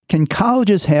Can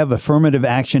colleges have affirmative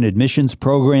action admissions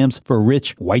programs for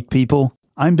rich white people?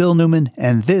 I'm Bill Newman,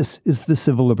 and this is the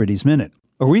Civil Liberties Minute.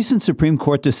 A recent Supreme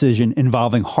Court decision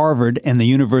involving Harvard and the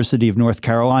University of North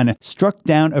Carolina struck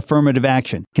down affirmative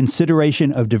action,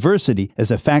 consideration of diversity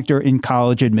as a factor in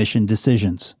college admission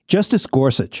decisions. Justice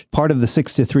Gorsuch, part of the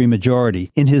 6-3 majority,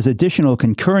 in his additional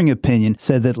concurring opinion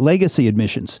said that legacy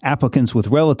admissions, applicants with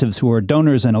relatives who are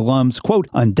donors and alums, quote,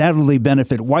 undoubtedly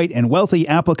benefit white and wealthy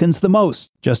applicants the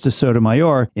most. Justice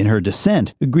Sotomayor, in her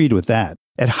dissent, agreed with that.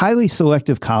 At highly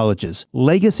selective colleges,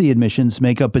 legacy admissions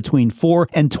make up between 4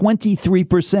 and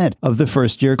 23% of the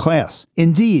first-year class.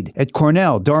 Indeed, at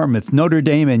Cornell, Dartmouth, Notre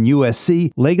Dame, and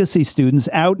USC, legacy students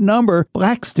outnumber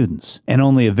black students. And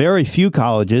only a very few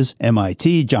colleges,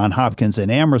 MIT, Johns Hopkins,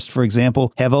 and Amherst, for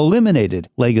example, have eliminated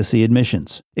legacy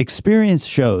admissions. Experience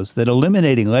shows that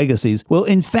eliminating legacies will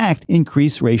in fact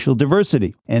increase racial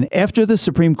diversity. And after the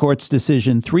Supreme Court's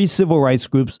decision, 3 civil rights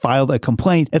groups filed a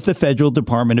complaint at the Federal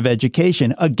Department of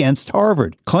Education against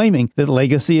Harvard, claiming that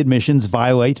legacy admissions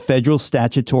violate federal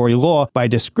statutory law by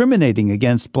discriminating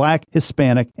against black,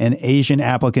 Hispanic, and Asian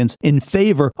applicants in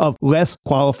favor of less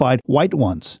qualified white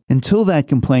ones. Until that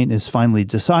complaint is finally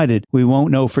decided, we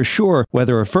won't know for sure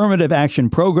whether affirmative action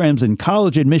programs in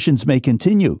college admissions may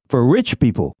continue for rich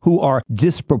people who are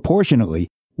disproportionately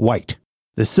white.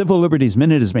 The Civil Liberties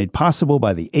Minute is made possible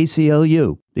by the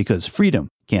ACLU because freedom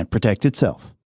can't protect itself.